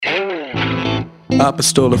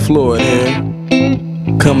Apostola, Florida here.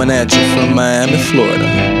 Coming at you from Miami, Florida.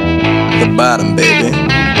 The bottom, baby.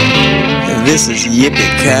 And this is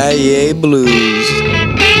Yippee-Ki-Yay Blues.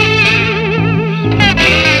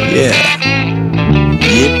 Yeah.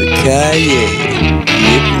 Yippee-Ki-Yay.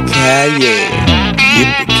 Yippee-Ki-Yay.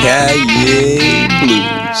 Yippee-Ki-Yay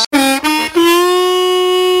Blues.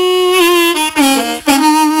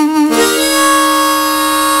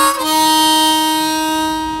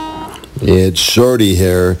 It's Shorty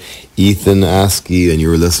here, Ethan Askey, and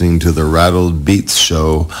you're listening to the Rattled Beats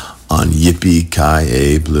Show on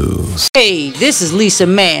Yippee-Ki-Yay Blues. Hey, this is Lisa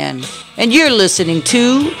Mann, and you're listening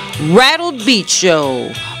to Rattled Beats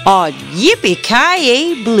Show on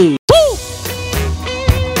Yippee-Ki-Yay Blues. Woo!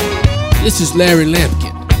 This is Larry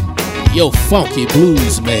Lampkin, your funky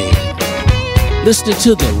blues man. Listening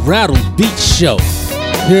to the Rattled Beats Show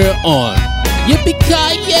here on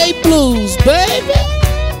Yippee-Ki-Yay Blues, baby.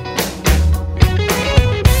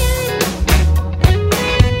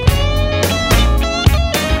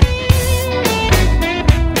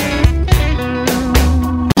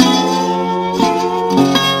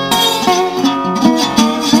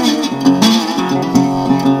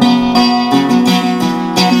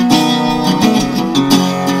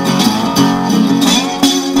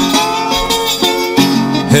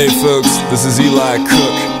 Hey folks, this is Eli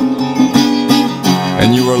Cook,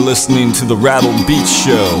 and you are listening to the Rattled Beats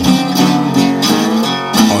Show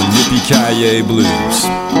on Yippee-Ki-Yay Blues.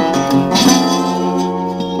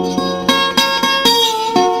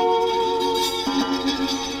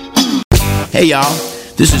 Hey y'all,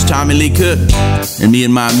 this is Tommy Lee Cook, and me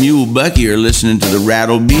and my mule Bucky are listening to the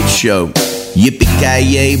Rattled Beats Show.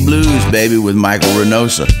 Yippee-Ki-Yay Blues, baby, with Michael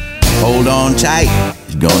Reynosa. Hold on tight,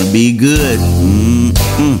 it's gonna be good.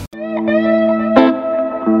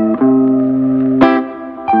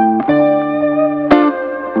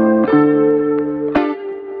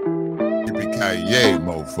 Yippee-Ki-Yay,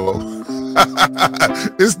 mofo.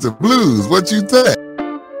 It's the blues, what you think?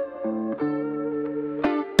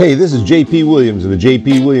 Hey, this is J.P. Williams of the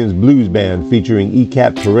J.P. Williams Blues Band featuring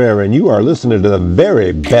E-Cat Pereira, and you are listening to the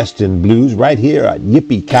very best in blues right here at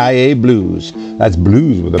Yippee-Ki-Yay Blues. That's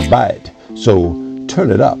blues with a bite. So turn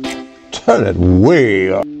it up. Turn it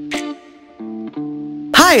way up.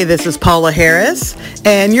 Hi, this is Paula Harris,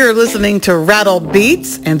 and you're listening to Rattled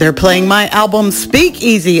Beats, and they're playing my album Speak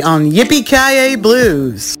Easy on Yippee-Ki-Yay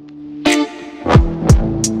Blues.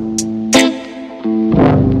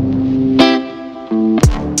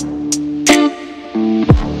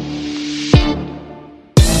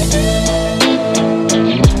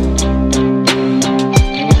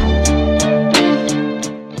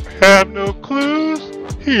 Have no clues?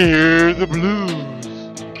 Hear the blues.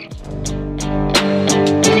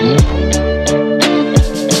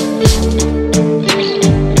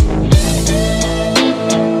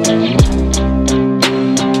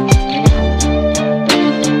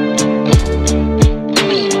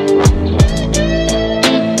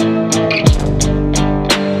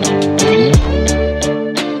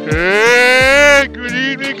 Hey, good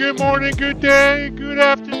evening, good morning, good day, good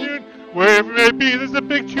afternoon, wherever it may be. This is a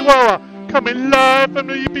big chihuahua coming live from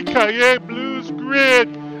the Yippee-Ki-Yay Blues Grid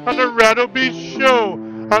on the Rattled Beats Show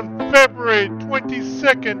on February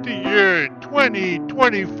 22nd, the year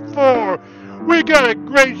 2024. We got a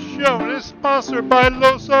great show, and it's sponsored by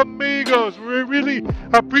Los Amigos. We really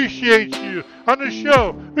appreciate you. On the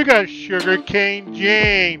show, we got Sugarcane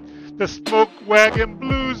Jane, the Smoke Wagon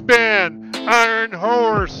Blues Band, Iron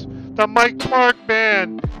Horse, the Mike Clark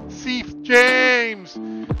Band, Seif James.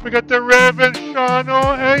 We got the Reverend Sean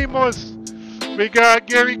Amos. We got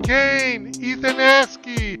Gary Kane, Ethan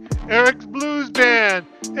Askey, Eric's Blues Band,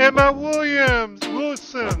 Emma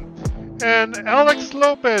Wilson, and Alex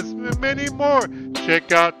Lopez, and many more.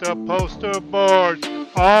 Check out the poster boards.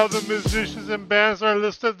 All the musicians and bands are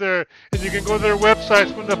listed there, and you can go to their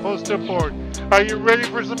websites from the poster board. Are you ready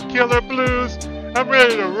for some killer blues? I'm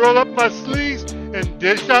ready to roll up my sleeves and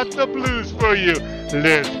dish out the blues for you.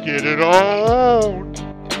 Let's get it on.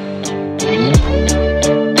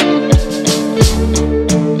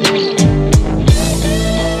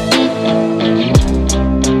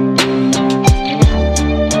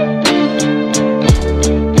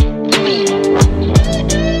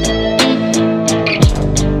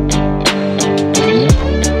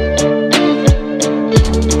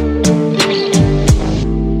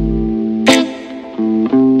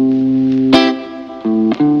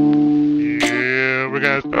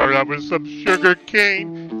 Start out with some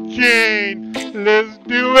Sugarcane Jane. Let's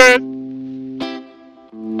do it.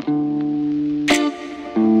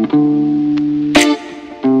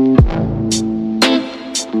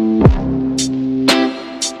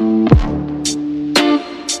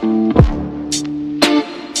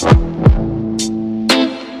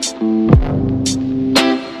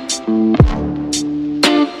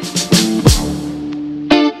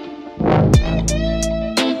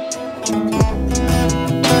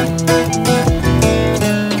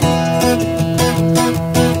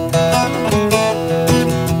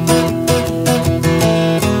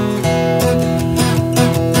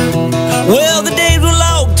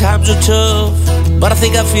 but I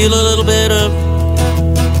think I feel a little better.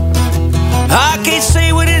 I can't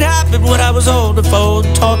say when it happened, when I was on the phone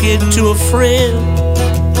talking to a friend.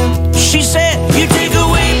 She said, you take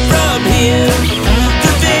away from him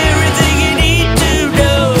the very thing you need to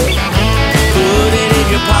know. Put it in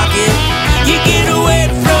your pocket, you get away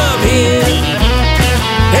from him,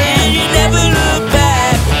 and you never look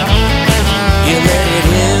back. You let it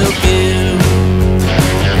help you.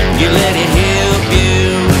 You let it help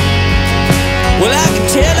you. Well, I can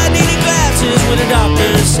tell I needed glasses when the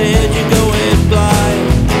doctor said you're going blind.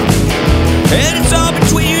 And it's all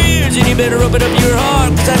between your ears, and you better open up your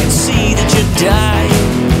heart, 'cause I can see that you're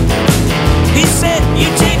dying. He said, you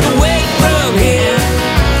take away from him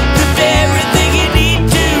the very thing you need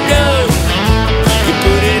to know. You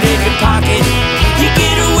put it in your pocket, you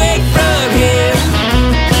get away from him,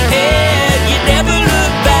 and you never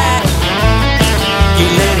look back. You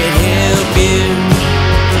let it help you.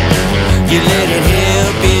 You let it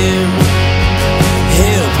help you.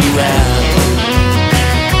 Help you out.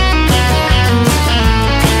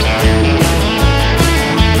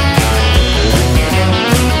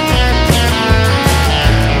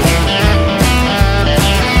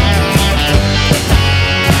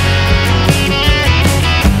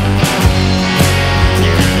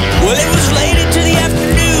 Well, it was late into the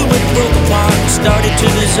afternoon when it broke apart and started to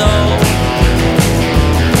dissolve.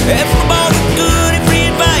 And from all the good and free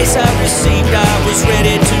advice I received, I was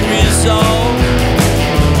ready to resolve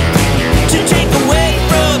to take away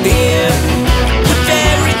from him the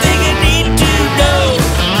very thing I need to know.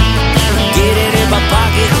 Get it in my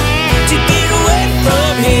pocket to get away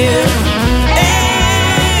from him,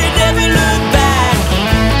 and never look back.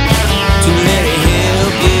 To let it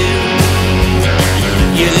help you.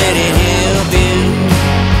 You let it help you.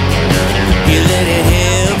 You let it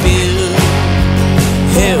help you.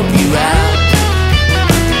 Help you out.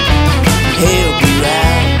 Help you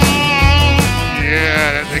out. Yeah,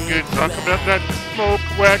 that's a good song coming up. That Smoke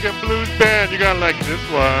Wagon Blues Band. You gotta like this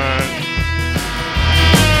one.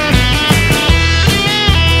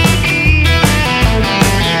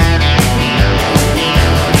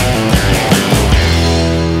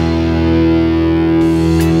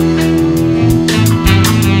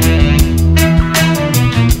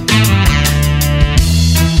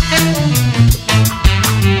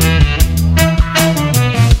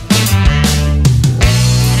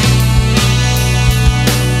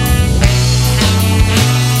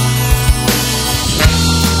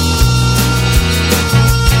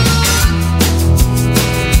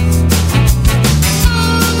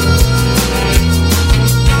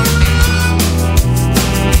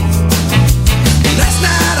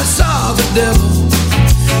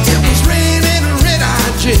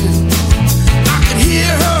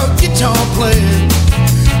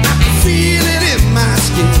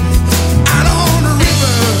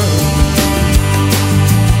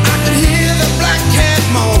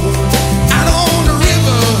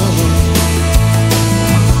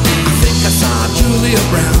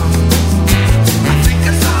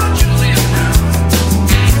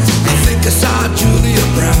 Julia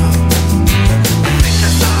Brown.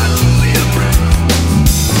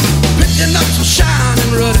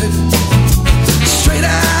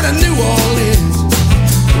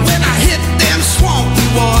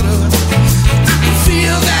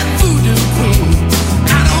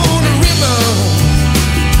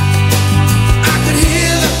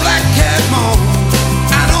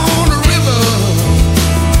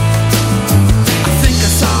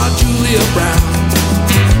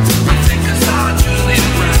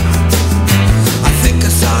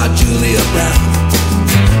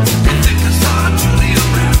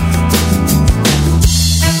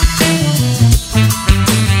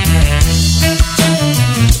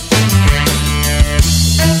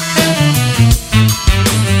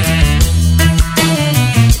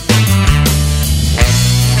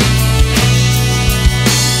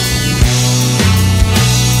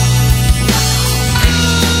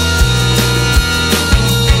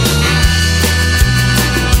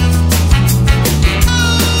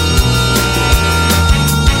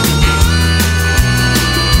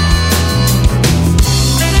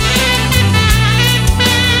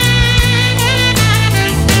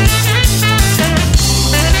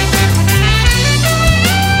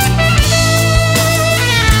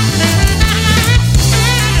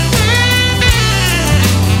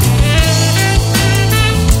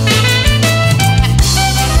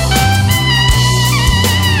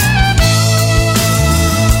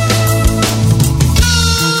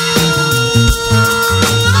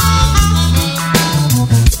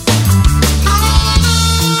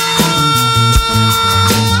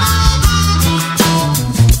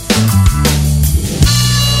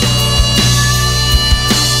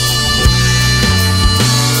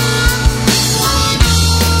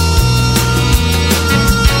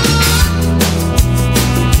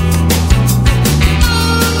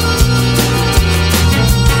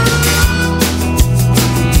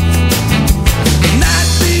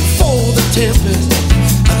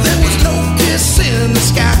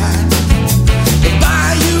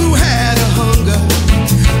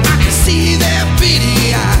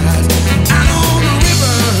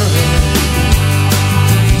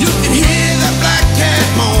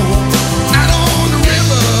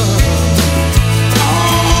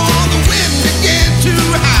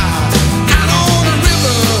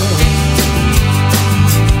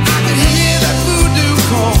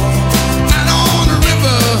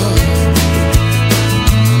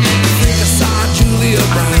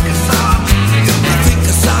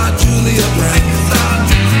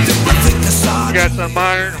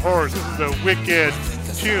 wicked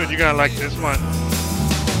tune. You're gonna like this one.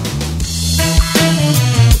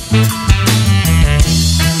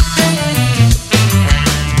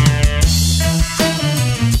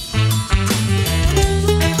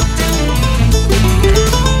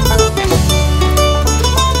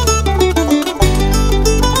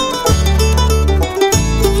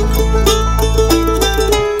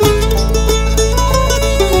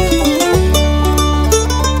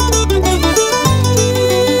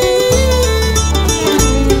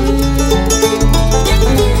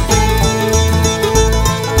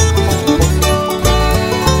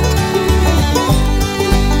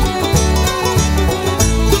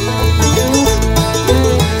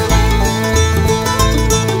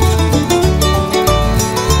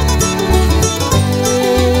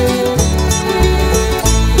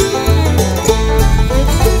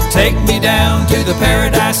 Take me down to the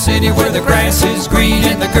paradise city where the grass is green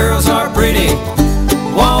and the girls are pretty.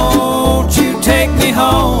 Won't you take me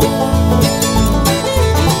home?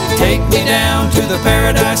 Take me down to the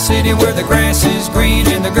paradise city where the grass is green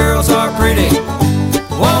and the girls are pretty.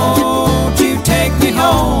 Won't you take me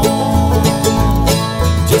home?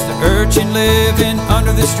 Just an urchin living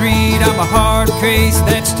under the street. I'm a hard case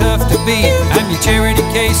that's tough to beat. I'm your charity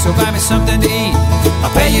case, so buy me something to eat.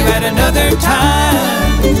 I'll pay you at another time.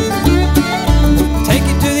 Take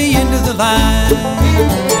it to the end of the line.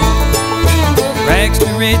 Rags to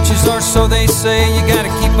riches, or so they say. You gotta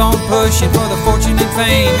keep on pushing for the fortune and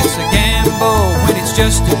fame. It's a gamble when it's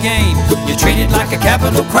just a game. You're treated like a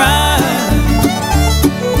capital crime.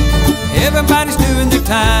 Everybody's doing their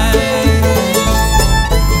time.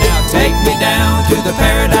 Now take me down to the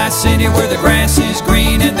paradise city where the grass is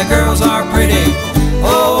green and the girls are pretty.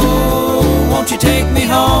 Oh, won't you take me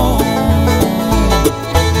home?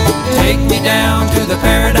 Take me down to the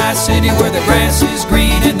paradise city where the grass is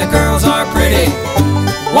green and the girls are pretty.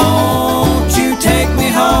 Won't you take me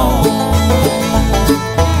home?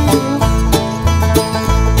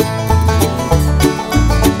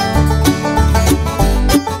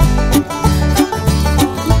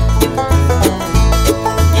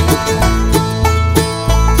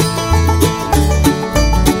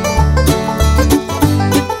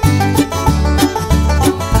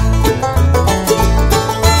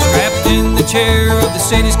 Chair of the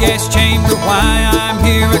city's gas chamber. Why I'm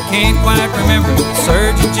here I can't quite remember. The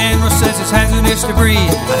Surgeon General says it's hazardous to breathe.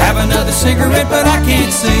 I have another cigarette but I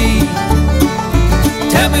can't see.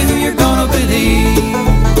 Tell me who you're gonna believe.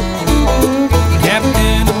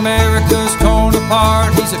 Captain America's torn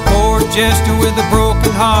apart. He's a court jester with a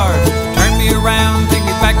broken heart. Turn me around, take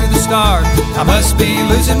me back to the start. I must be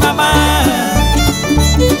losing my mind.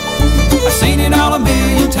 I've seen it all a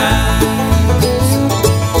million times.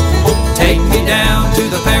 Take me down to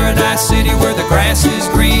the paradise city where the grass is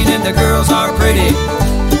green and the girls are pretty.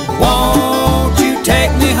 Won't you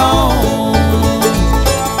take me home?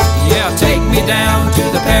 Yeah, take me down to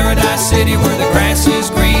the paradise city where the grass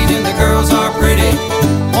is green and the girls are pretty.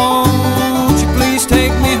 Won't you please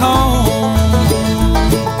take me home?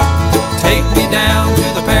 Take me down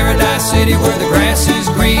to the paradise city where the grass is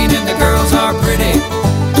green and the girls are pretty.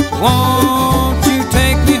 Won't you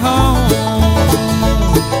take me home?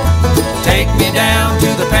 Take me down to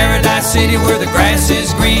the paradise city where the grass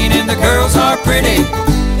is green and the girls are pretty.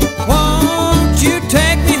 Won't you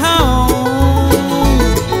take me home?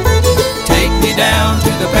 Take me down to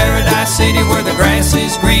the paradise city where the grass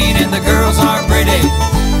is green and the girls are pretty.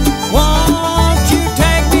 Won't you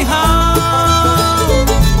take me home?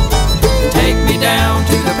 Take me down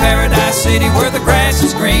to the paradise city where the grass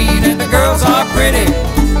is green and the girls are pretty.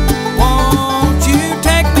 Won't you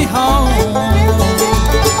take me home?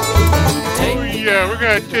 Yeah, we're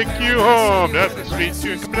gonna take you home. That's the sweet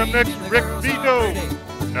tune. Coming up next, Rick Vito.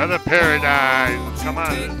 Another paradise. Come on,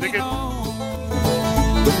 let's dig it.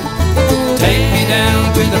 Take me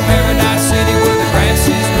down to the paradise city where the grass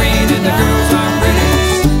is green and the girls are pretty.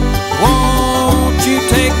 Won't you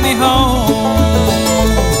take me home?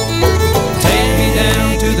 Take me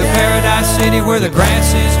down to the paradise city where the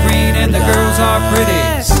grass is green and the girls are pretty.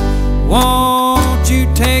 Won't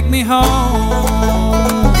you take me home?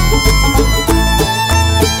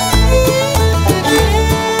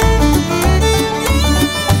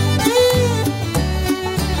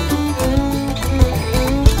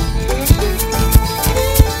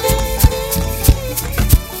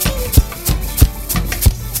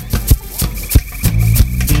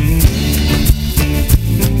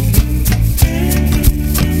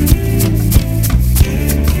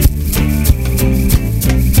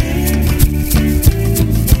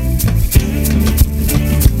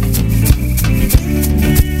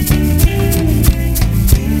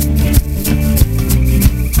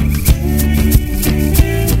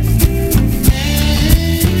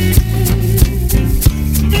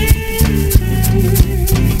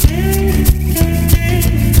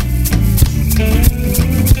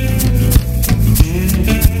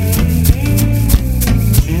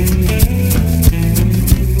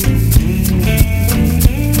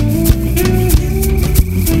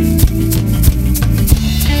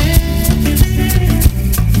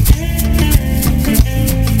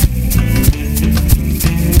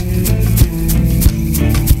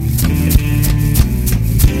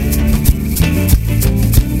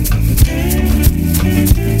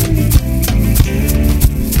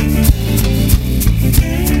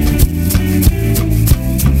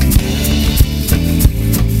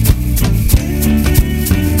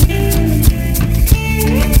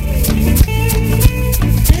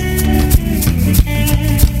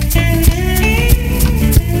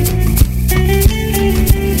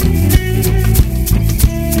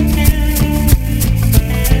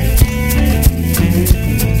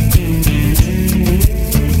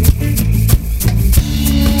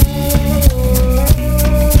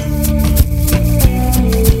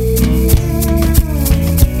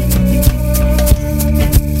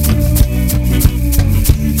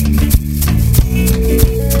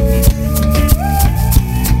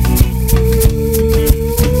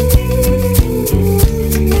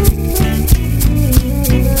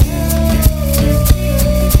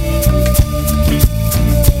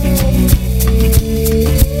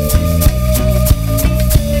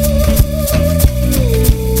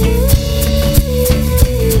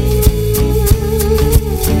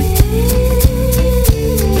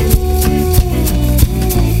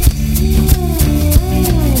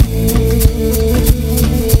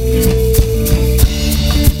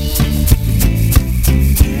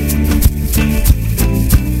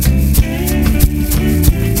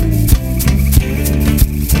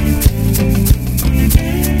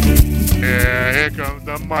 Here comes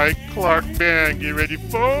the Mike Clark Band. Get ready,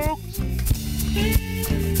 folks.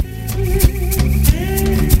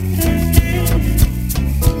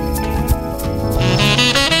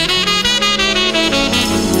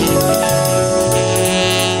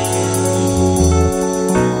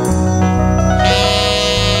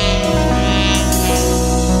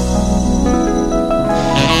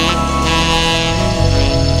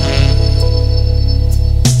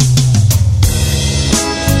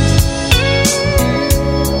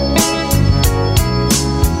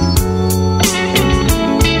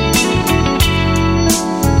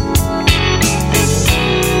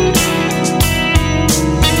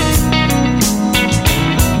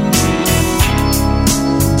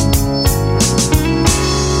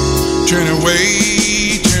 Turn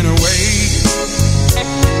away, turn away.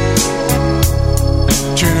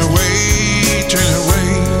 Turn away, turn away.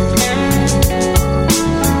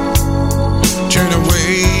 Turn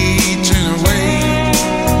away, turn away.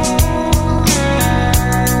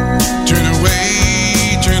 Turn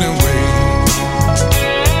away, turn away.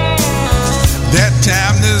 That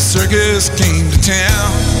time the circus came to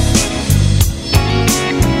town.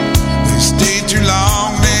 They stayed too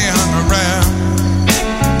long, they hung around.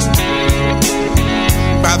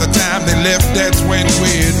 By the time they left, that's when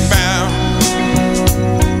we'd found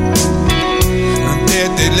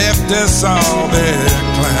that they left us all their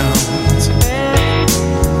clowns.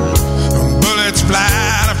 Bullets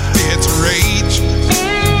fly, fits of rage.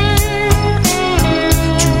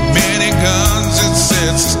 Too many guns, it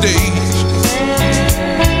sets the stage.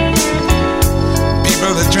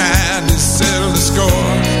 People are trying to settle the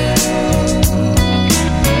score,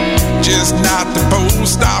 just not the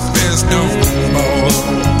post office no more.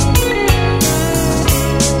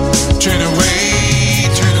 Turn away,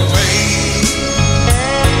 turn away.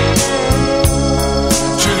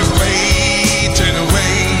 Turn away, turn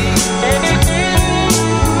away.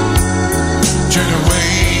 Turn away,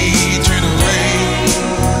 turn away.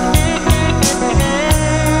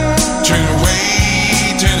 Turn away,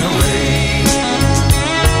 turn away.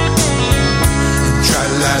 Tra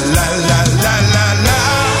la la la la la la.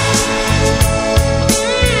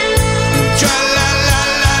 Tra la la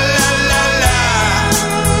la la la la.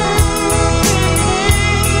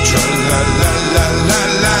 Tra la la la la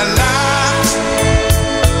la la.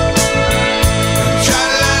 Tra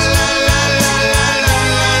la la la la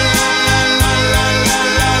la la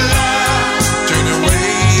la la. Turn away,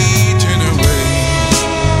 turn away.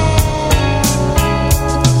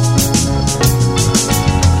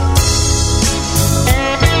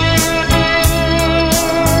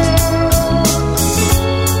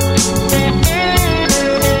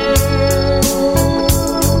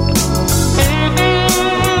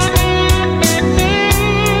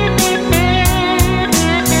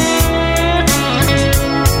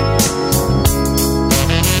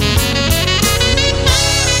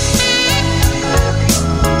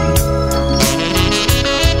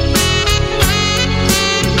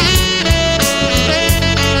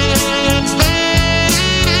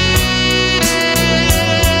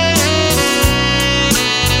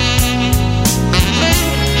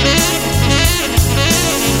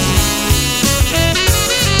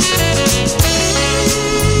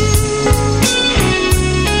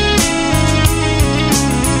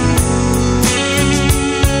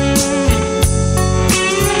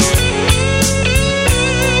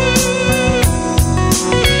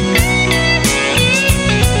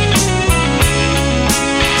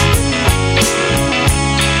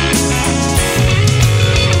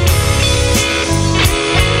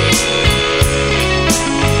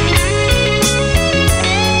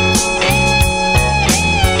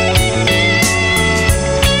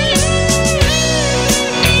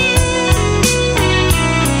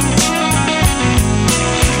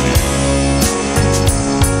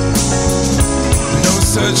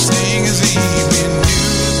 Such thing as evening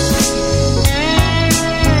news.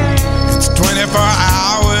 It's 24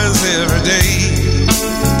 hours every day.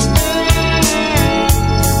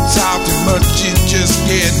 Talk too much, you just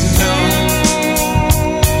get numb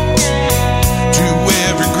to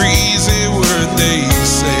every greasy word they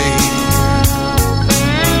say.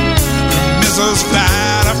 Missiles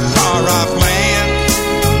fly to far off land.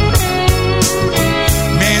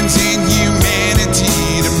 Man's inhumanity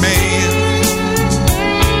to man.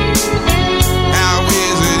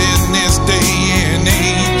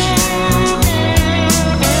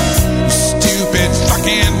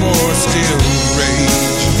 Fucking war still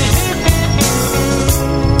rage.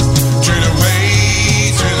 Turn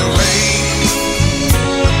away, turn away.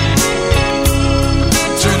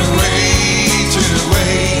 Turn away, turn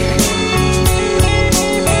away.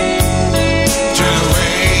 Turn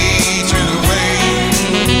away, turn away.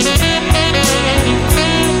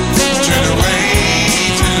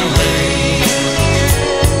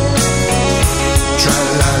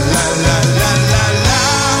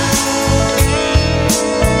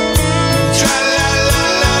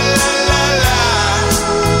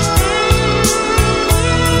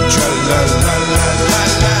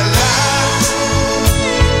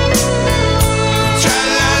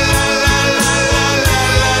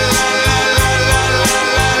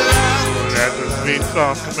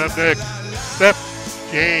 song coming up next.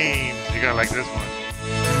 Steph James. You're gonna like this one.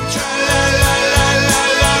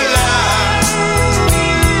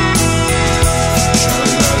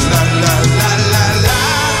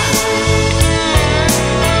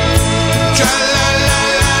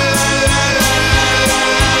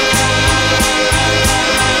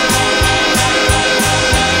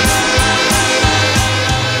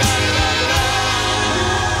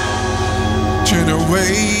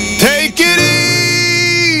 Take it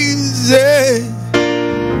easy,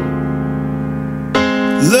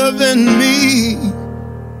 loving me.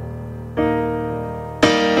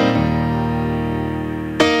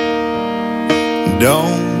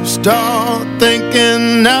 Don't start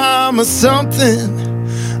thinking I'm a something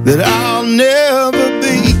that I'll never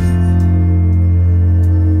be.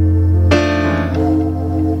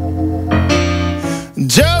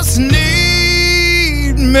 Just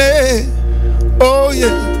need me. Oh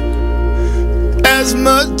yeah, as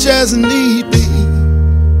much as need be.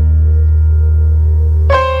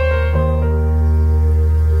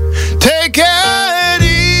 Take it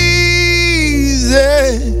easy,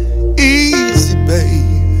 easy,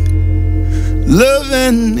 babe,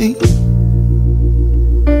 loving me.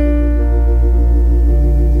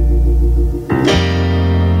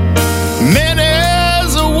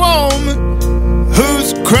 Many's a woman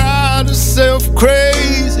who's cried herself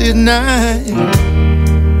crazy at night.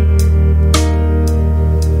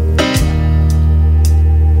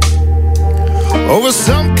 Over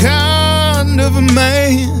some kind of a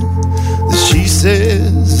man that she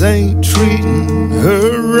says ain't treating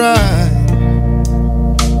her right.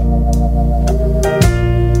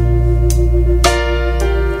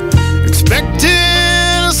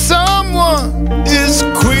 Expecting someone is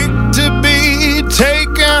quick to be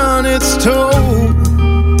taken its toll.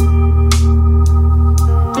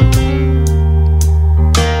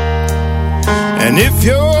 And if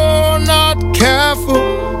you're not careful,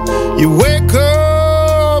 you wake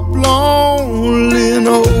up lonely and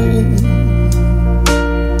old.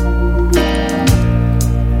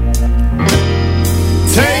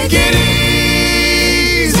 Take it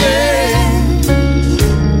easy,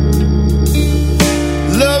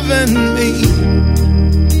 loving me.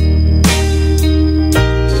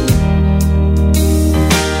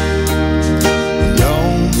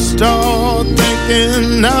 Don't start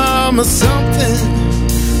thinking I'm a something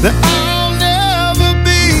that I'll never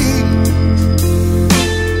be.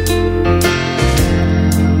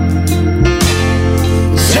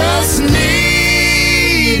 Just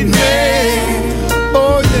need me,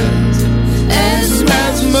 oh yes,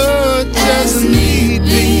 as much as need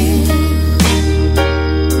be.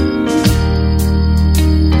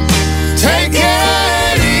 Take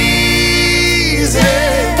it easy,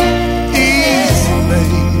 easy,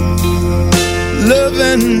 babe,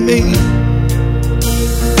 loving me.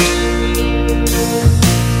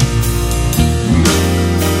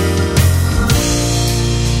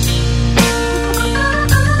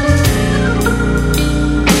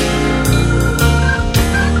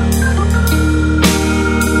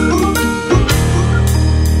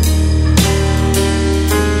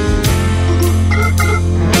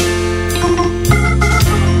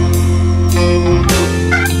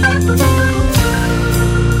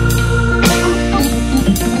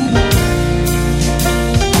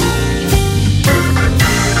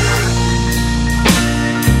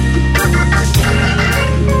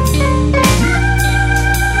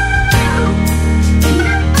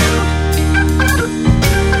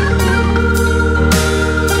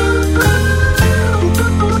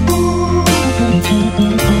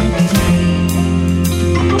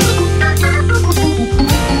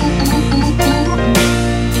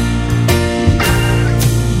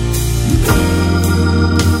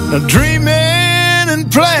 Now dreaming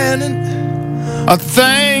and planning are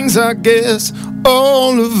things I guess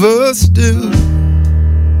all of us do.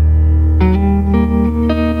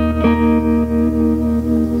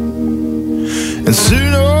 And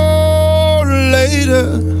sooner or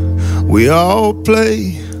later we all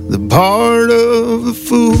play the part of a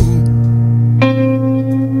fool.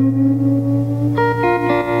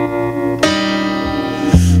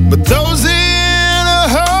 But those in a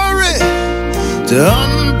hurry to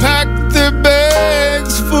unpack their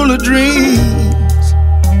bags full of dreams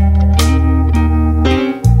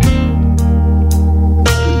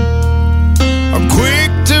are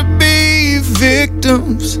quick to be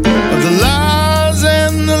victims of the lies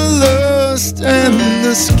and the lust and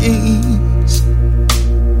the schemes.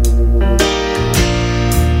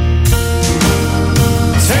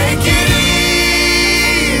 Take it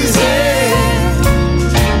easy,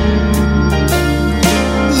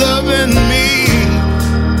 loving me.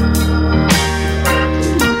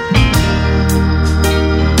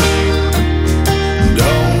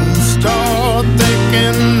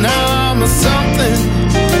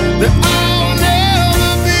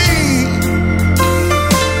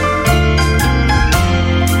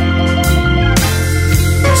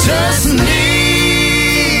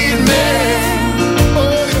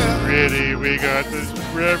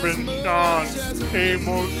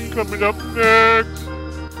 Amos coming up next.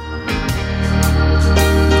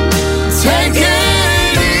 Take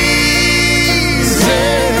it easy,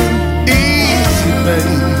 easy,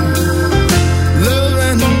 baby.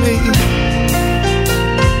 Loving me.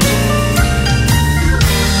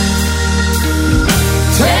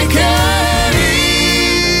 Take it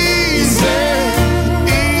easy,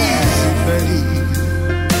 easy, baby.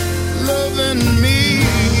 Loving me.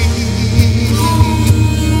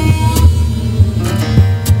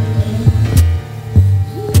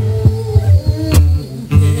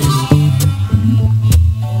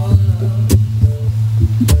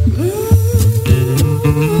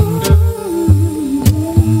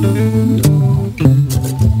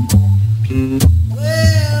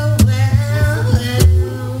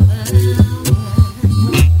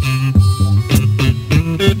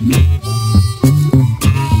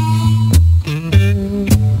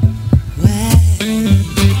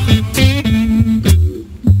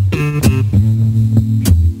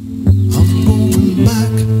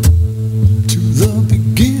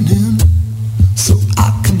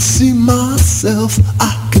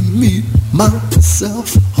 I can meet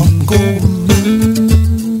myself. I'm going back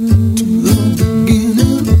to the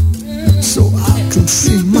beginning, so I can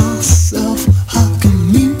see myself. I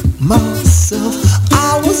can meet myself.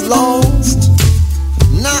 I was lost,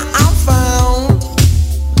 now I'm found,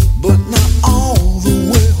 but not all the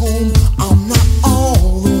way home. I'm not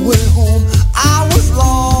all the way home. I was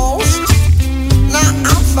lost, now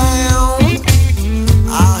I'm found.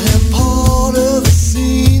 I am part of the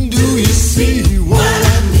scene. Do you see?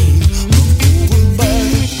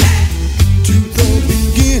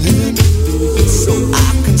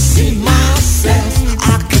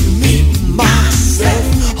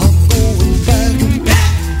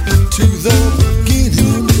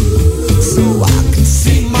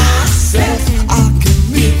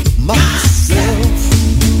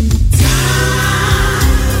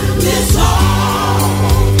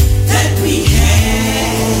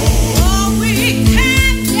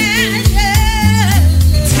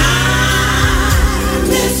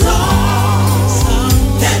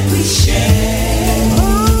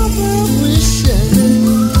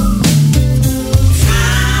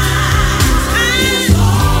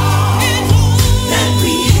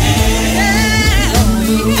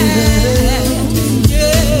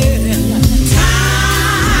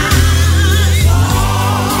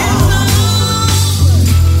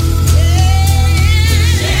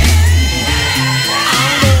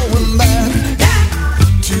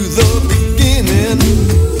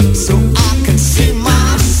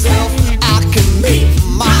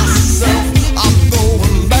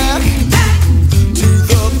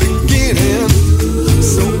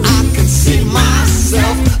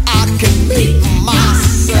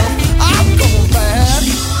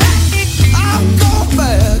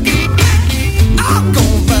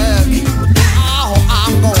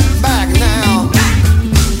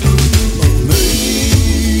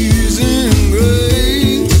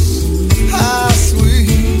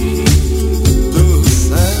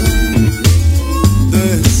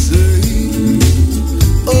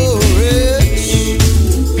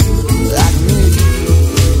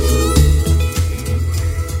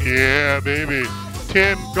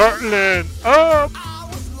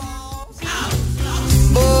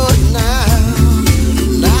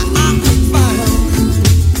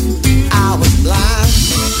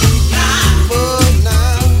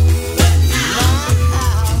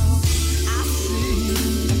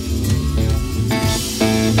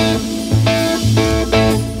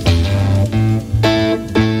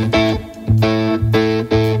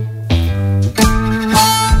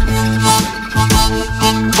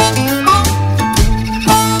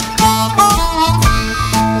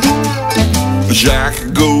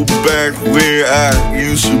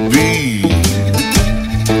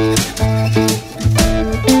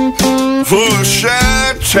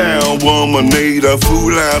 Made a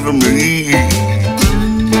fool out of me.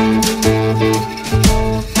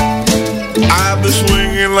 I've been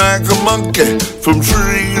swinging like a monkey from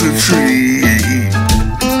tree to tree.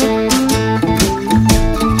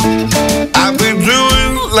 I've been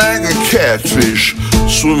doing like a catfish,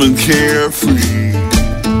 swimming carefree.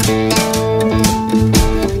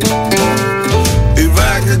 If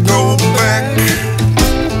I could go back,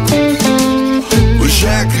 wish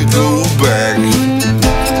I could go back.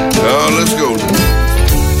 Oh, let's go.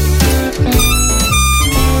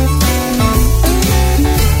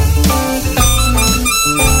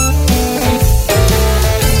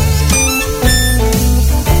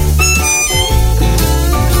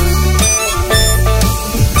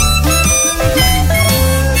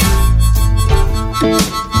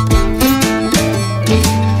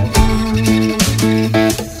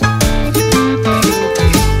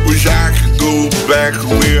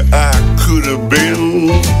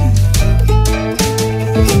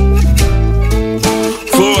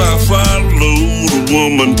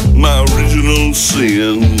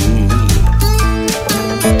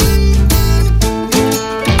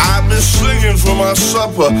 my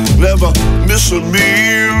supper, never miss a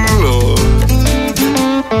meal, Lord.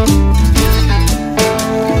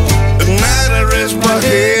 At night I rest my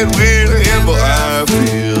head wherever I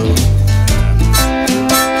feel.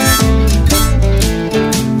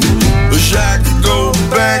 Wish I could go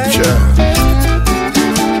back, child.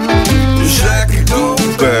 Wish I could go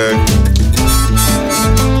back.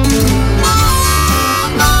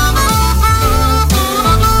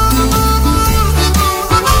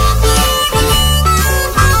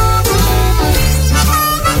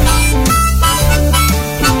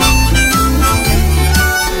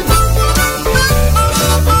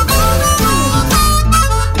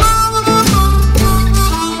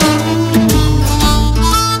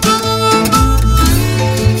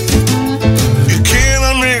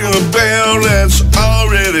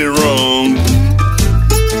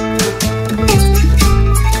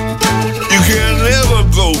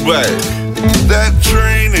 Back. That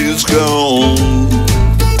train is gone.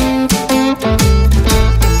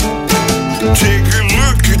 Take a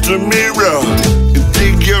look at the mirror and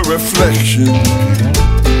dig your reflection.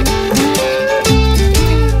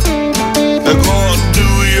 And go and do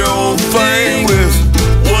your thing with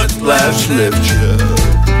what life's left you.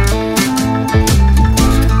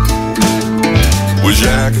 Wish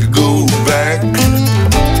I could go back.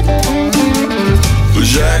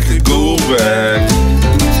 Wish I could go back.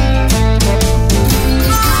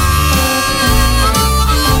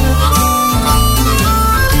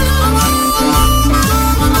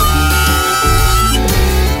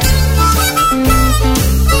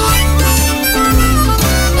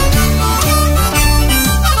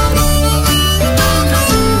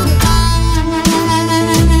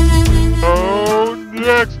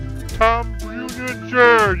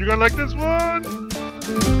 You gonna like this one?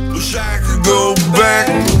 Wish I could go back.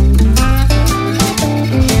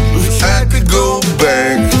 Wish I could go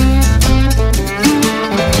back.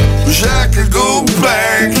 Wish I could go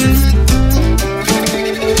back.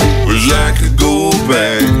 Wish I could go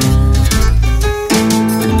back.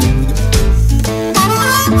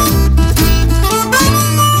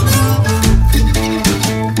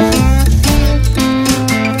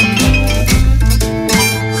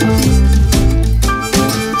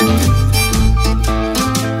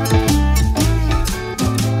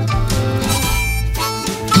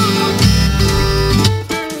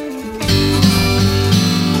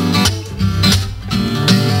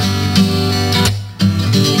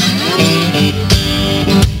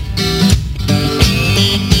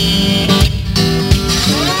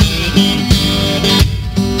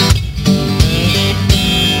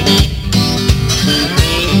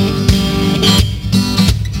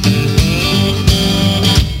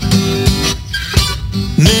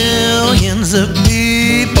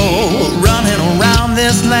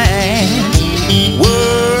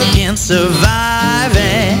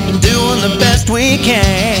 Surviving, doing the best we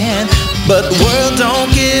can, but the world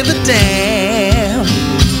don't give a damn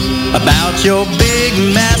about your big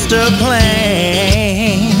master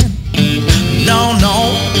plan. No,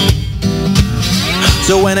 no.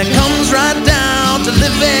 So when it comes right down to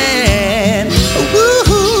living,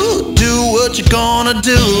 woo-hoo, do what you're gonna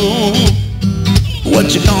do.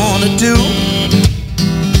 What you gonna do?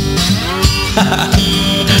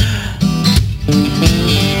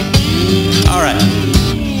 Alright.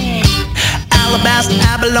 Alabaster,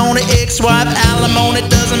 abalone, ex-wife, alimony,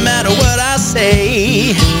 doesn't matter what I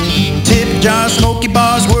say. Tip jars, smoky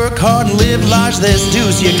bars, work hard and live large, there's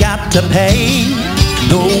dues you got to pay.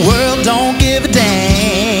 The world don't give a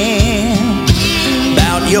damn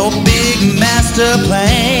about your big master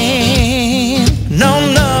plan.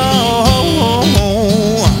 No, no.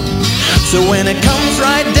 So when it comes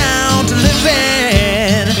right down to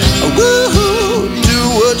living, woo-hoo, do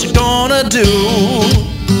what you're gonna do.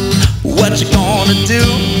 What you gonna do?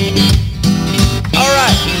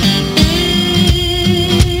 Alright.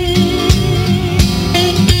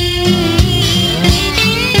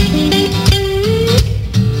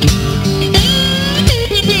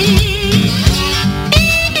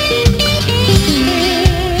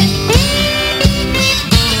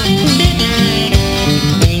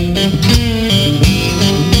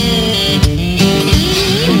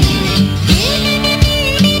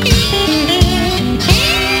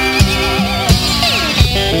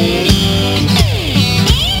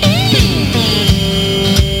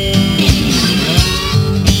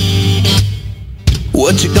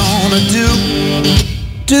 What you gonna do?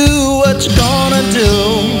 Do what you gonna do.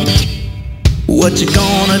 What you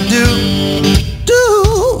gonna do? Do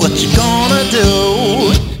what you gonna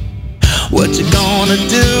do. What you gonna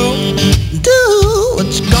do? Do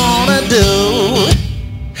what you gonna do.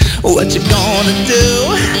 What you gonna gonna do?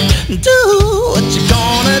 Do what you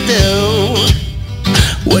gonna do?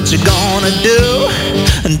 What you gonna do?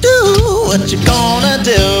 Do what you gonna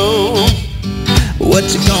do? What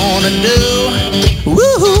you gonna do?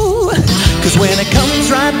 Woo! 'Cause when it comes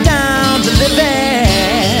right down to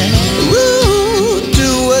living, woo! Do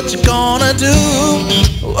what you gonna do?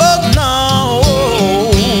 Oh no,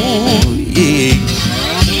 yeah.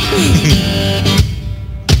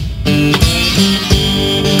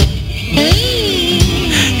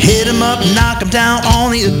 Hit 'em up, knock 'em down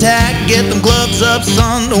on the attack. Get them gloves up,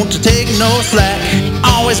 son, don't you take no slack.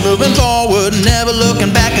 Always moving forward, never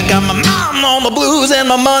looking back. I got my mom on the blues and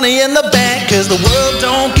my money in the bank. 'Cause the world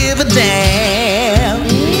don't give a damn.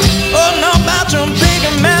 Oh, no, about your big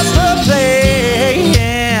and master plan.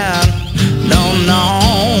 No, no.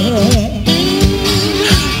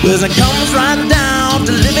 'Cause it comes right down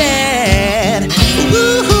to living.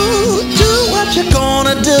 Woo-hoo, do what you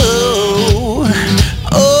gonna do.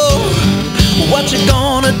 Oh, what you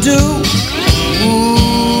gonna do?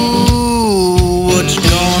 Ooh, what you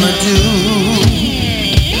gonna do?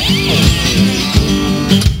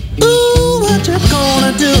 Ooh, what you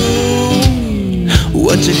gonna do?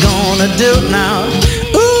 What you gonna do now?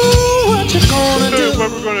 Ooh, what you gonna do? What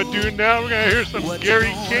we're gonna do now? We're gonna hear some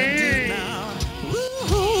Gary King.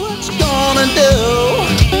 What you gonna do?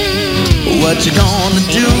 What you gonna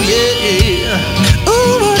do? Yeah.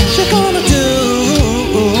 Ooh, what you gonna do?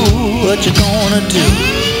 What you gonna do?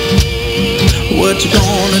 What you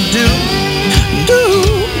gonna do? Do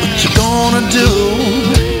what you gonna do?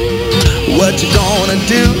 What you gonna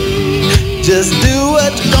do? Just do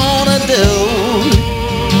what you gonna do.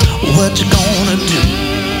 What you gonna do?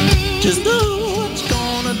 Just do what you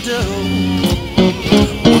gonna do.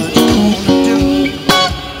 What you gonna do?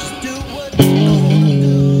 Just do what you gonna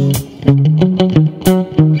do.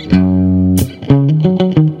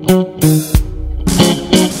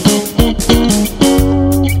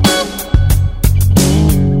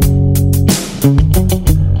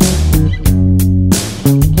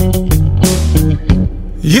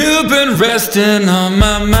 You've been resting on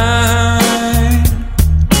my mind,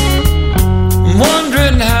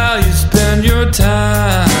 wondering how you spend your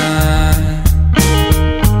time,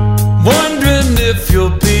 wondering if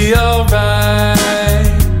you'll be alright.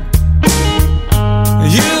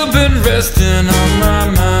 You've been resting on my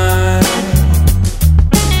mind.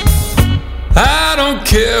 I don't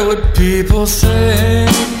care what people say.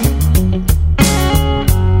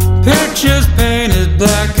 Pictures painted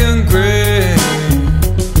black and gray.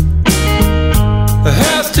 There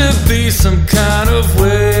has to be some kind of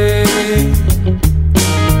way.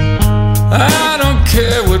 I don't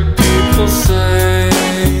care what people say.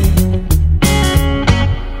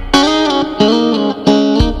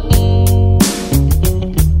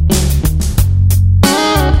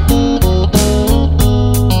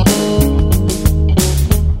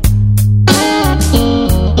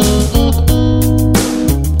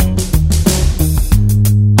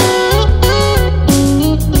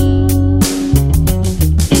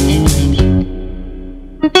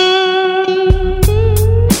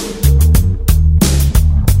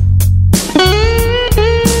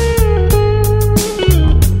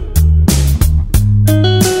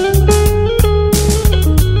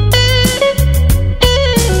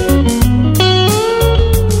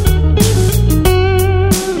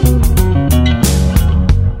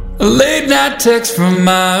 Text from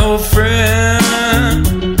my old friend,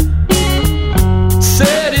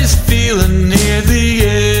 said he's feeling near the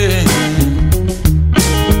end.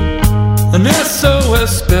 An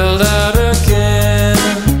SOS spelled out again.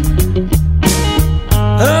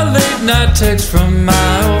 A late night text from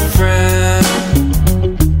my old friend.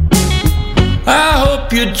 I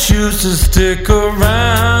hope you choose to stick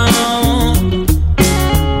around,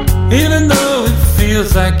 even though it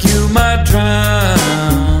feels like you might drown.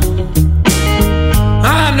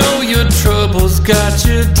 I know your troubles got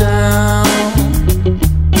you down.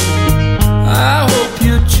 I hope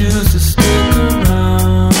you choose to stick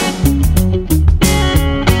around.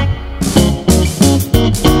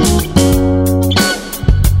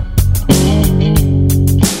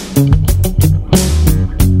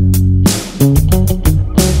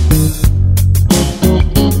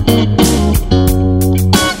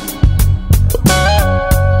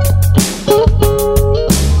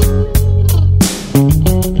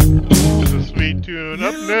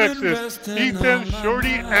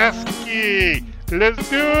 Let's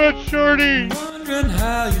do it, Shorty. Wondering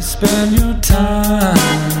how you spend your time.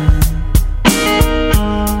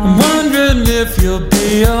 I'm wondering if you'll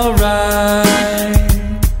be alright.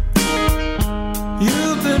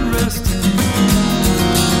 You've been resting.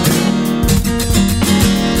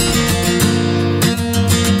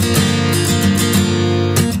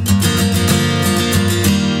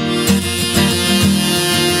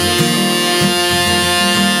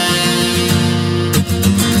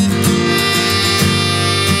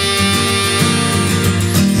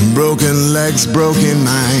 Broken legs, broken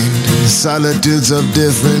mind, solitudes of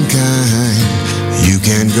different kind. You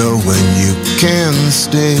can go when you can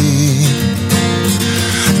stay.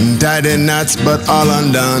 Tied in knots but all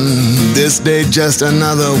undone. This day just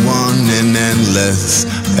another one in endless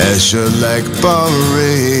Escher-like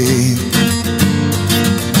parade.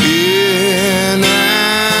 In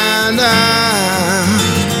and out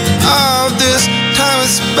of this time and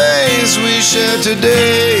space we share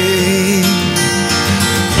today.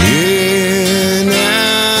 In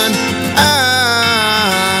and out,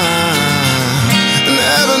 and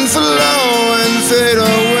ebb and flow and fade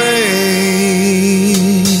away.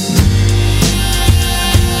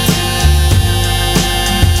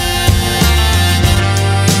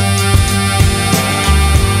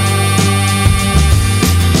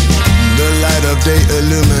 Day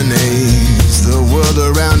illuminates the world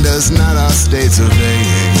around us, not our state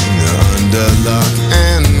surveying, under lock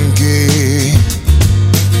and key.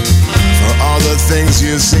 For all the things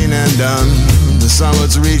you've seen and done, the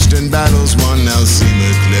summits reached and battles won now seem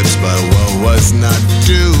eclipsed by what was not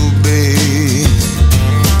to be.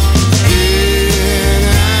 In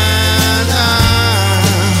and out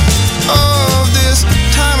of this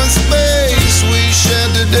time and space we share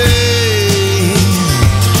today.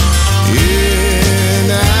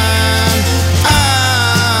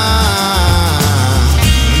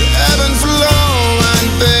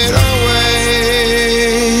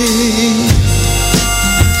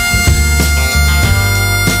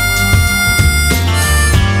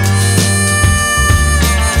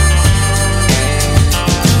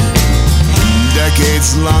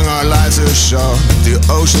 Long our lives are short. The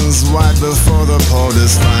ocean's wide before the port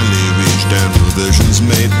is finally reached and provisions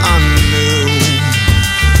made anew.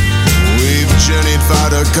 We've journeyed far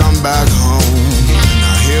to come back home.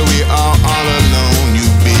 Now here we are all alone. You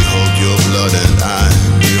behold your blood and I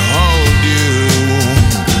behold you.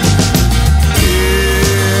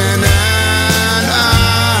 In and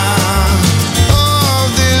out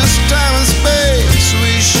of this time and space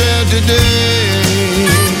we share today.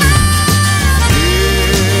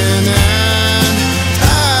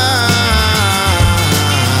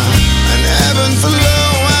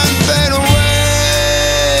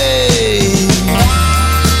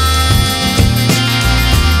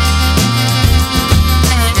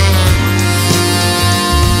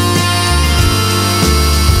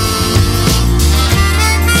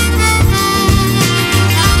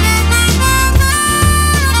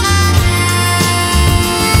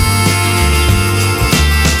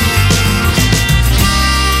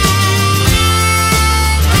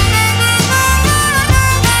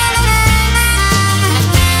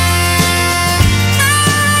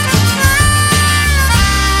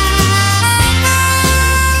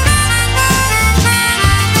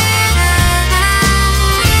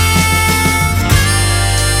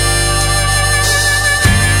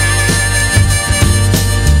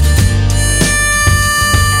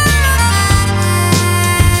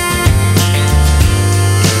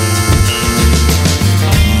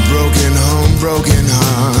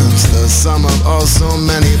 So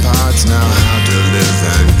many parts now, how to live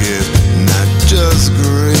and give, not just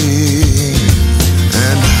grieve.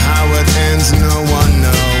 And how it ends no one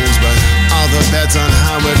knows, but all the bets on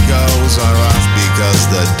how it goes are off because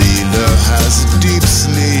the dealer has deep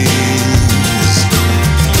sleeves.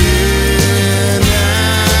 In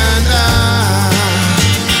and out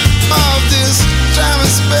of this time and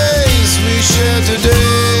space we share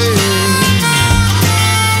today.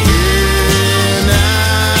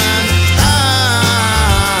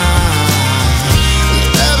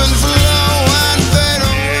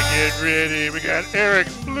 Eric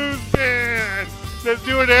Blues Band. Let's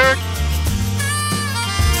do it, Eric.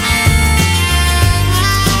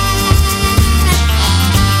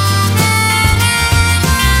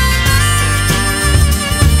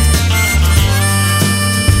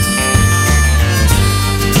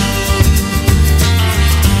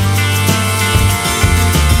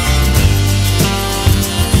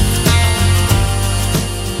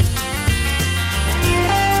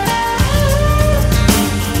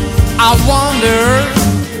 I wonder,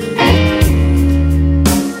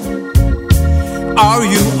 are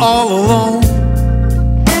you all alone?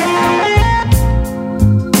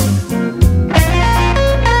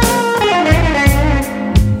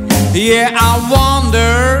 Yeah, I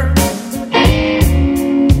wonder,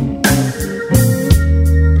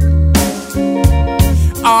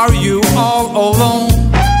 are you all alone?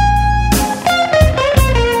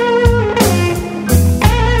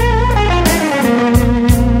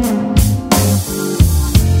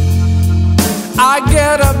 I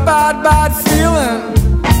get a bad feeling.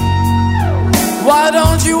 Why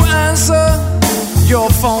don't you answer your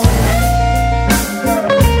phone?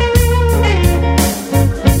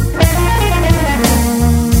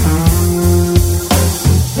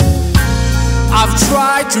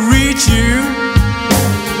 to reach you,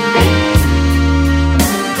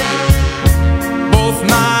 both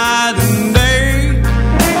night and day.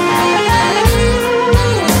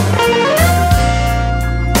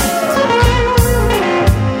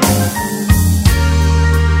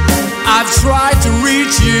 I've tried to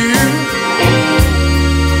reach you,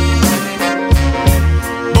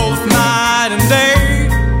 both night and day.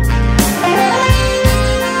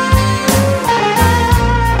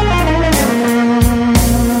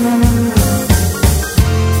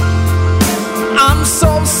 I'm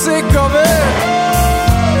so sick of it.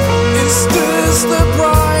 Is this the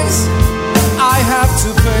price I have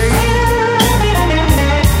to pay?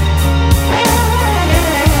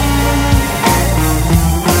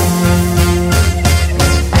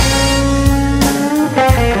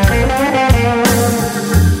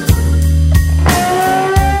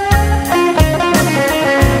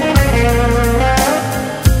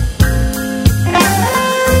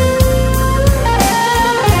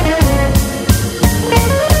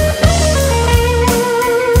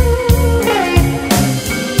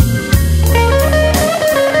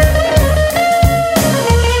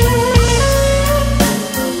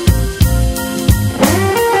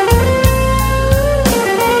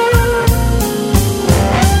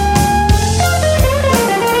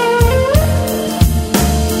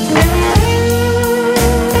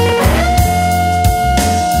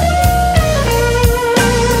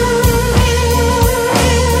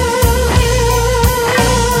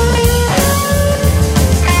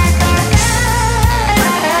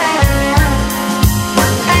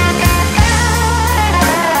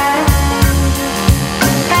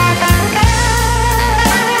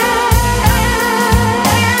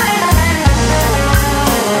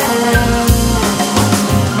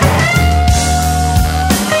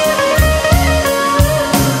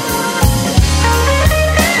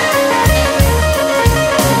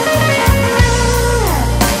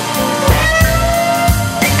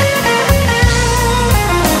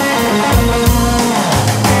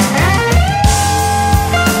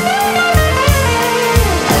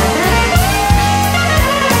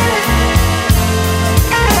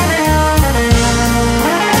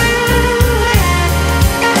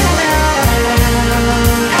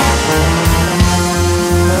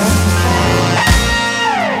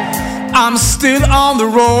 I'm still on the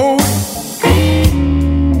road,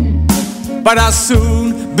 but I'll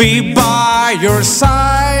soon be by your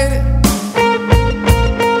side.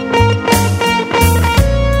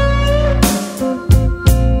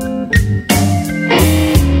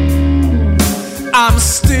 I'm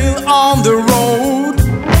still on the road,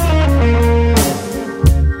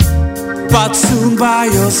 but soon by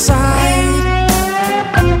your side.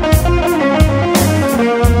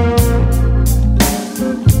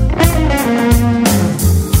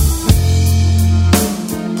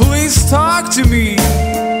 Please talk to me.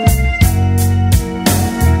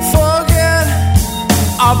 Forget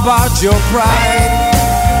about your pride.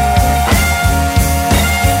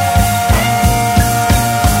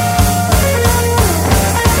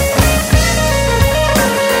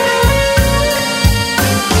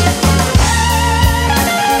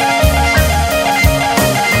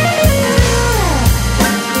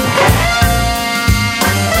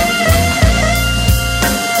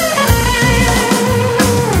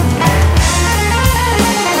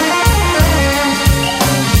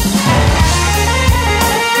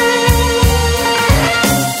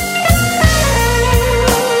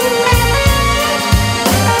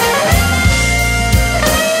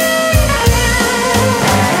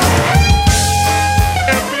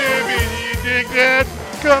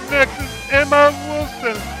 Come next is Emma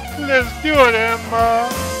Wilson. Let's do it, Emma.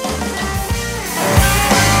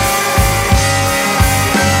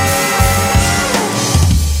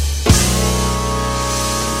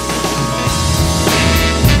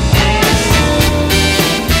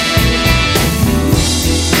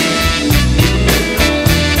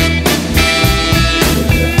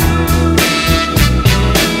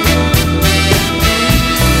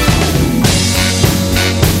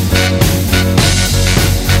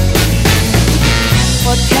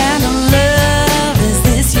 What kind of love is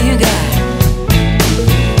this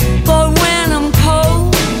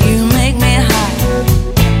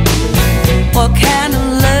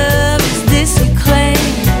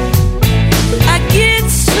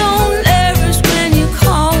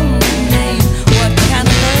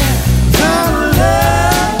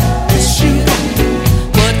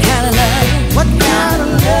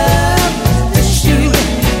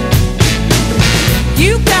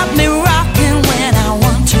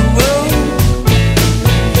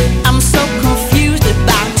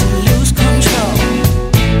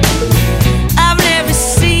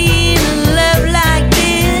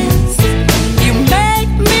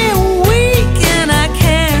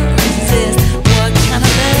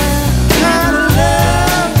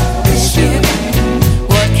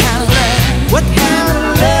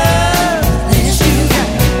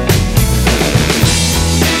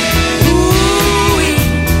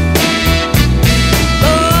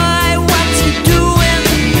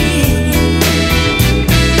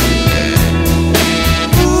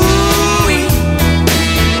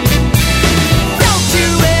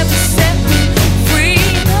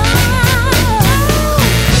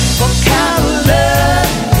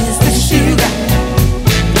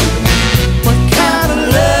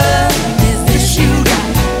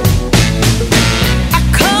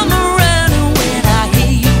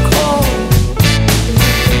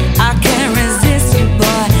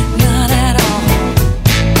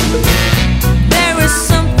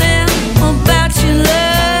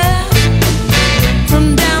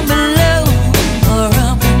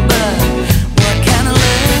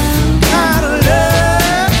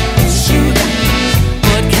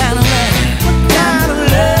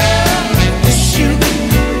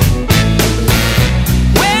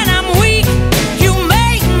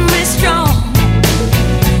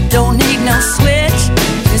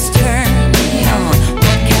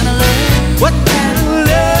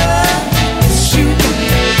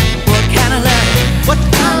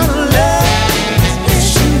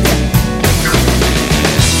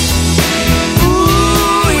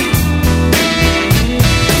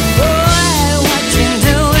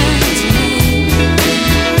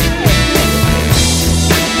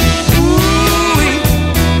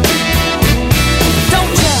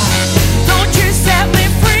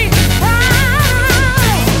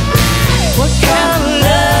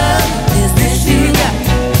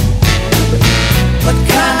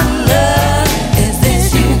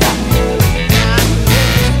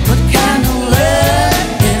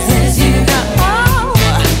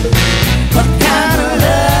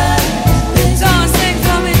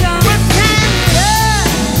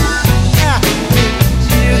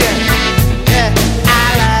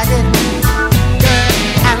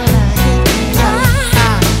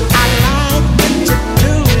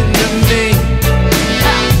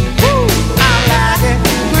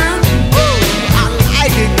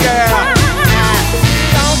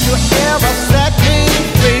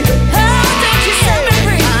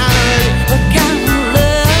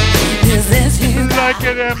Mike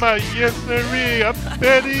and Emma, yes sirree. I'm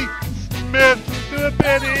Betty Smith. To the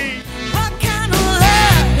Betty. What kind of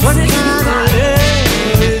love is you?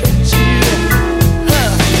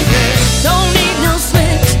 Don't need no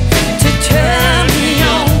switch to turn me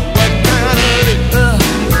on. What kind of love?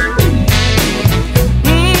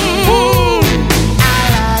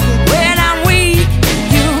 When I'm weak,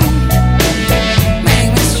 you make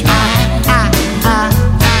me strong. What kind of love?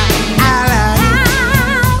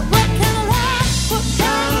 What kind of love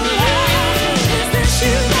is this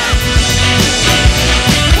you?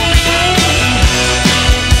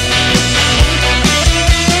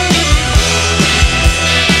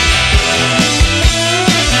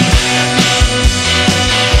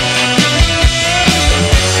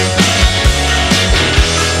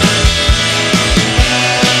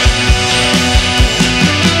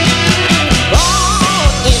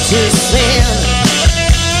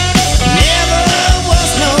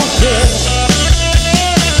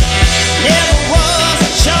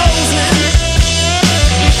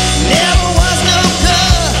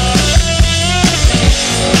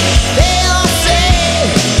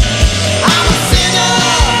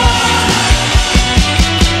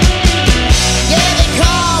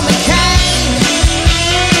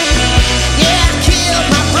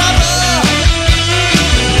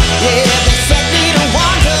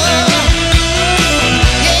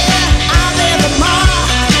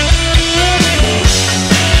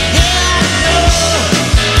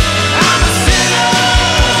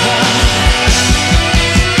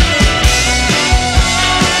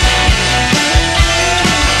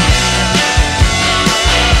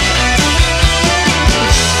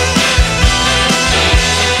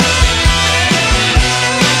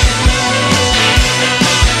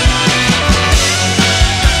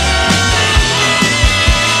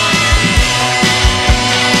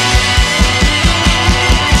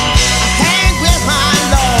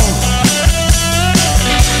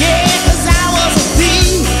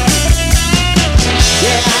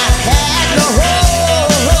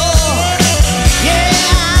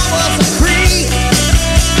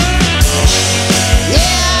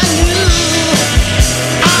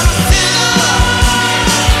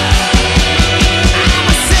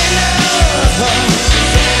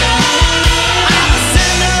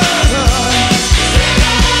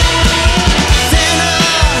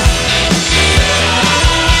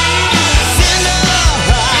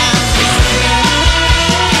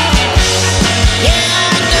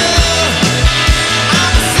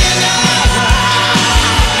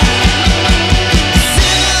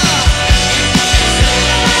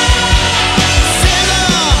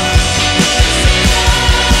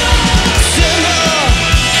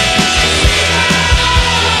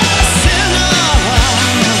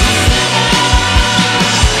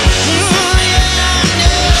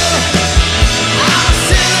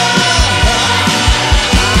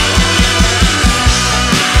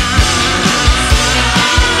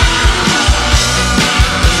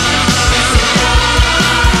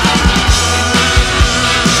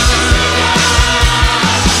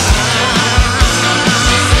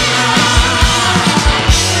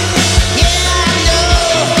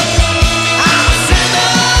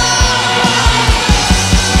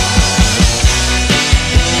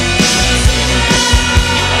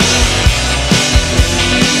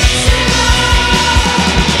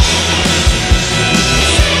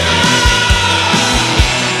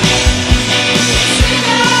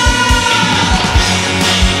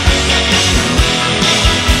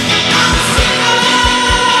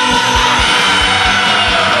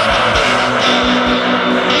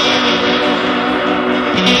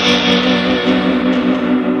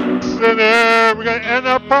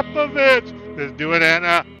 Let's do it,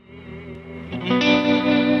 Anna.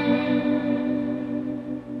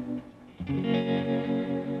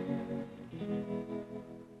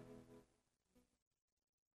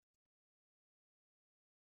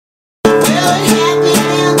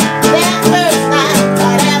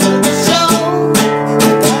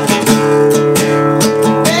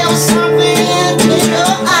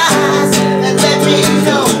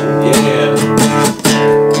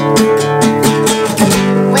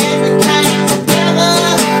 When we came together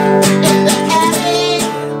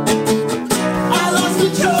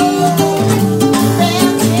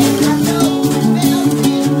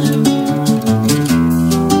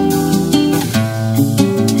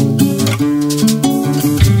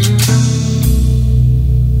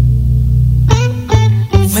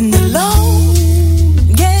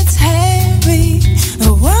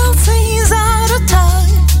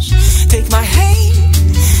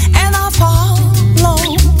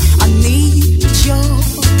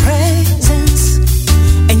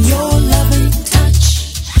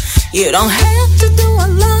You don't have to do a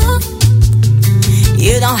lot.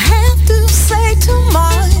 You don't have to say too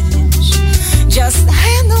much. Just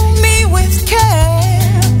handle me with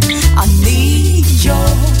care. I need your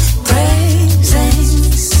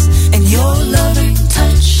presence and your loving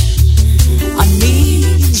touch. I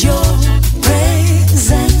need your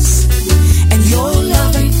presence and your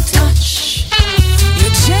loving touch.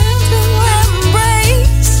 Your gentle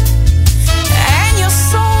embrace and your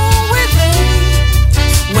soul within.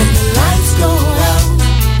 When the lights go out,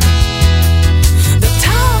 the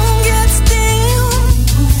town gets dim.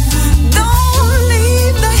 Don't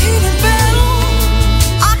leave the heated bell.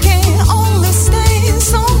 I can only stay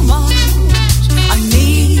so much. I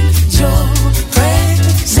need your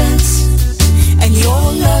presence and your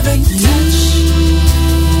loving touch.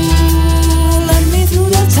 Let me through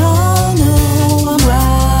the tunnel I'm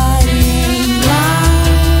riding round.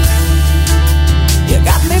 You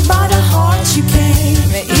got me by the heart, you came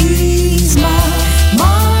to ease my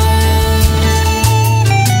mind.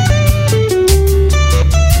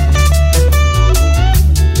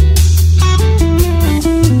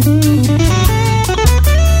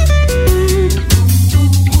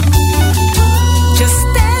 Just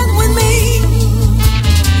stand with me.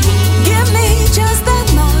 Give me just that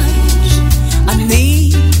much. I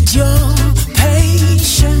need your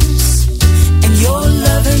patience and your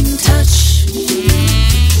loving touch.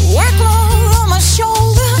 Work long on my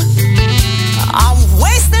shoulder. I'm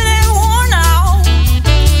wasted and worn out.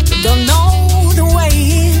 Don't know the way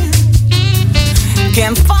in.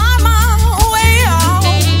 Can't find my way out.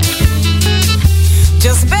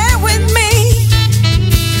 Just bear with me.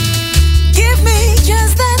 Give me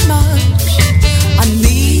just that much. I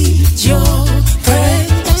need your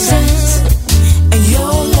presence and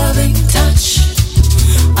your loving touch.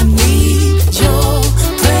 I need your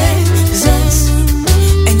presence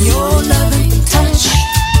and your loving touch.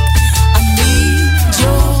 I need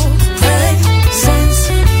your presence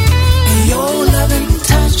and your loving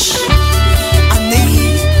touch. I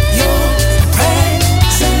need your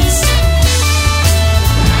presence.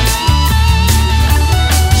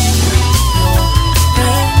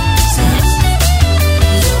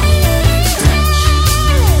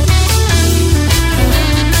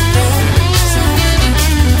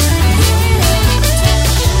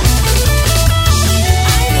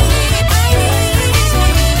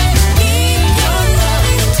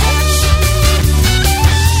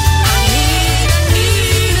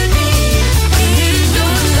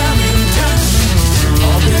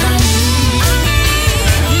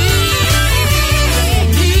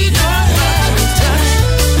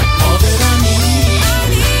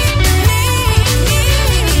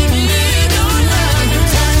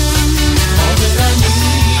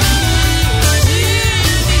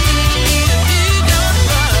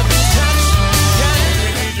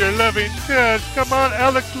 Your loving touch. Come on,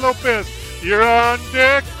 Alex Lopez. You're on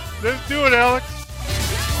deck. Let's do it, Alex.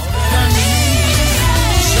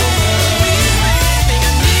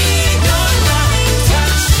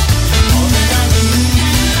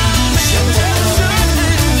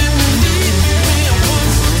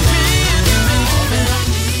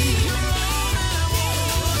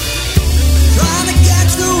 Trying to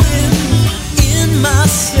catch the wind in my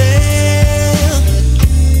sail.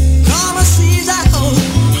 Calmer seas I hope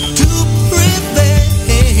to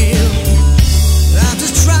prevail. I'm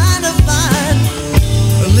just trying to find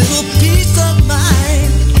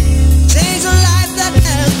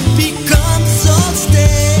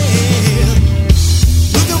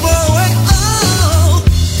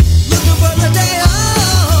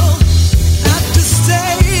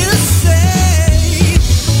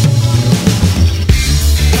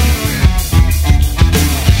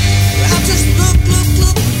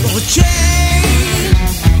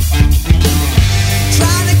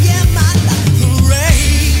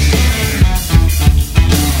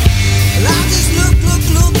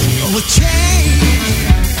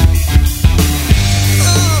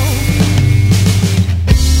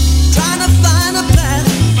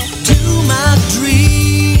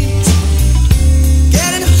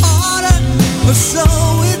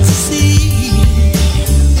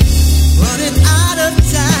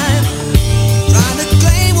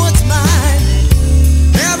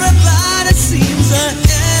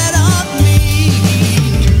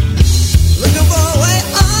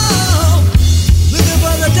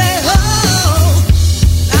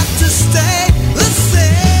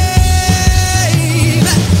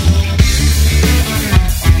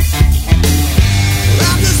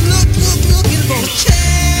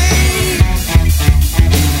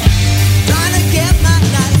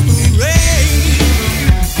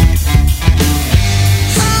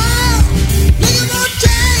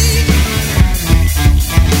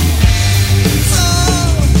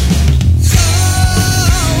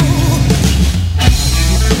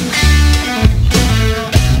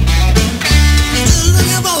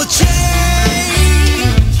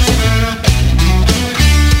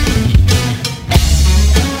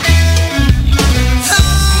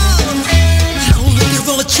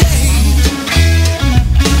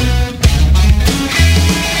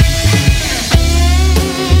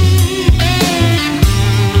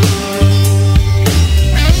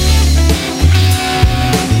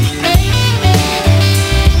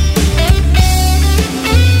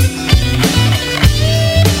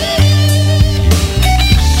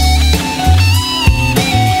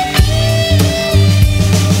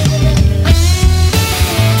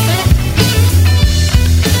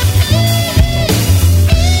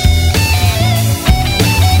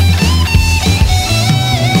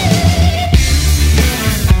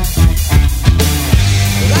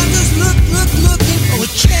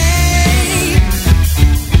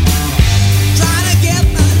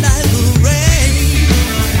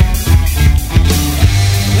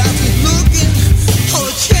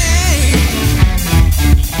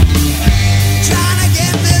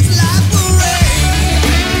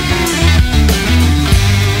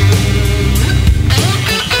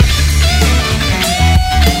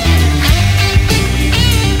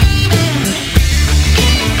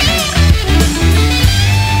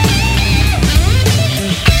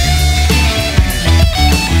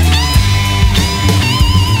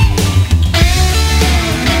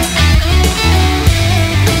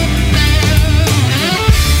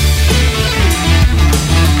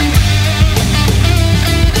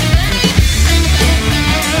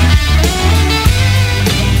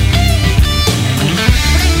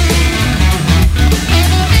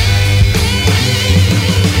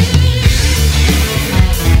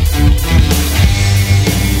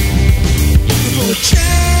for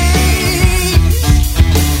change.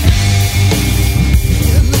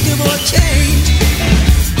 You're looking for change.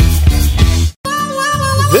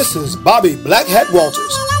 This is Bobby Black Hat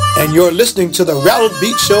Walters, and you're listening to the Rattled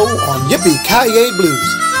Beat Show on Yippee-Ki-Yay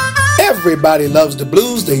Blues. Everybody loves the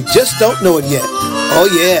blues, they just don't know it yet. Oh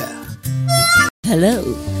yeah. Hello,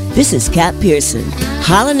 this is Kat Pearson,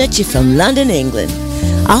 hollering at you from London, England.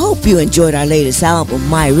 I hope you enjoyed our latest album,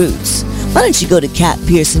 My Roots. Why don't you go to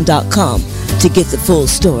katpearson.com to get the full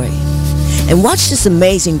story. And watch this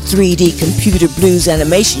amazing 3D computer blues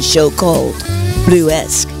animation show called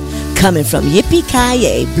Blue-esque, coming from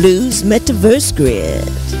Yippee-Ki-Yay Blues Metaverse Grid.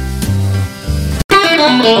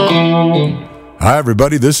 Hi,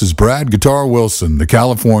 everybody. This is Brad Guitar Wilson, the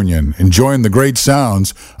Californian, enjoying the great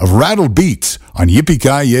sounds of Rattled Beats on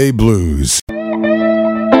Yippee-Ki-Yay Blues.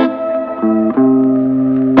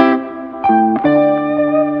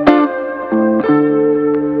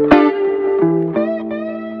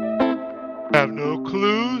 Have no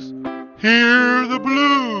clues? Hear the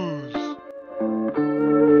blues.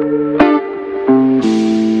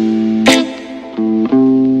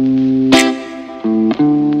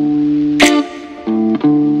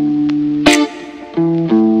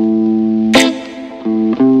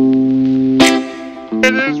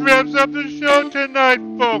 Up the show tonight,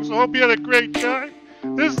 folks. I hope you had a great time.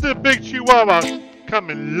 This is the Big Chihuahua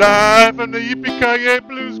coming live on the Yippee-Ki-Yay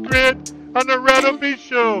Blues Grid on the Rattled Beat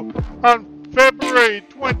Show on February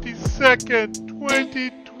 22nd,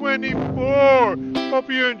 2024. Hope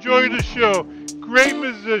you enjoy the show. Great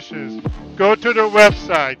musicians. Go to their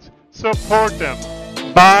websites. Support them.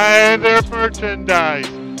 Buy their merchandise.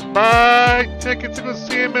 Buy tickets to go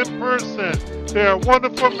see them in person. They are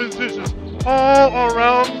wonderful musicians all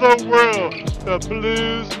around the world. The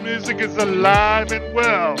blues music is alive and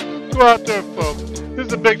well. Go out there, folks. This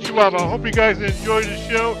is a Big Chihuahua. I hope you guys enjoyed the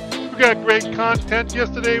show. We got great content.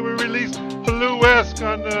 Yesterday we released Blue-esque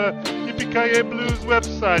on the Yippee-Ki-Yay Blues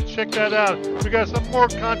website. Check that out. We got some more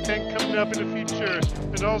content coming up in the future.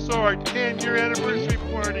 And also our 10-year anniversary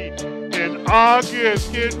party in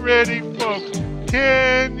August. Get ready, folks.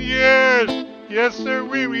 10 years. Yes, sir,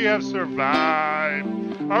 we have survived.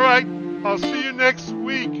 All right. I'll see you next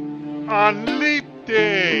week on Leap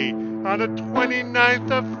Day on the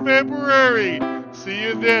 29th of February. See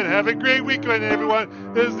you then. Have a great weekend, everyone.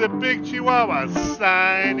 This is the Big Chihuahua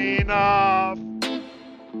signing off.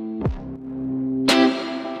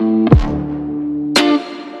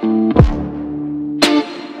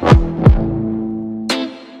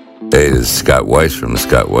 Hey, this is Scott Weiss from the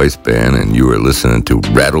Scott Weiss Band, and you are listening to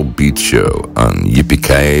Rattled Beat Show on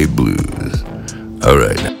Yippee-Ki-Yay Blues. All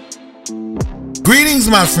right. Greetings,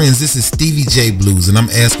 my friends. This is Stevie J Blues, and I'm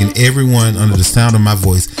asking everyone under the sound of my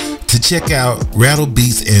voice to check out Rattle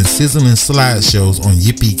Beats and Sizzling Slideshows on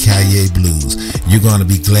Yippee-Ki-Yay Blues. You're going to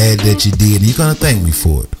be glad that you did, and you're going to thank me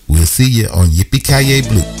for it. We'll see you on Yippee-Ki-Yay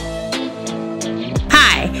Blues.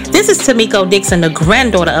 Hi, this is Tamiko Dixon, the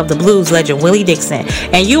granddaughter of the blues legend Willie Dixon,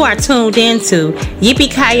 and you are tuned in to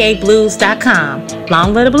YippieKiYayBlues.com.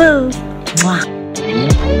 Long live the blues. Mwah.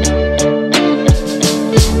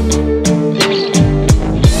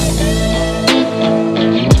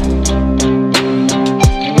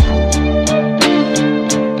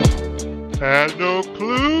 Have no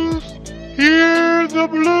clues? Here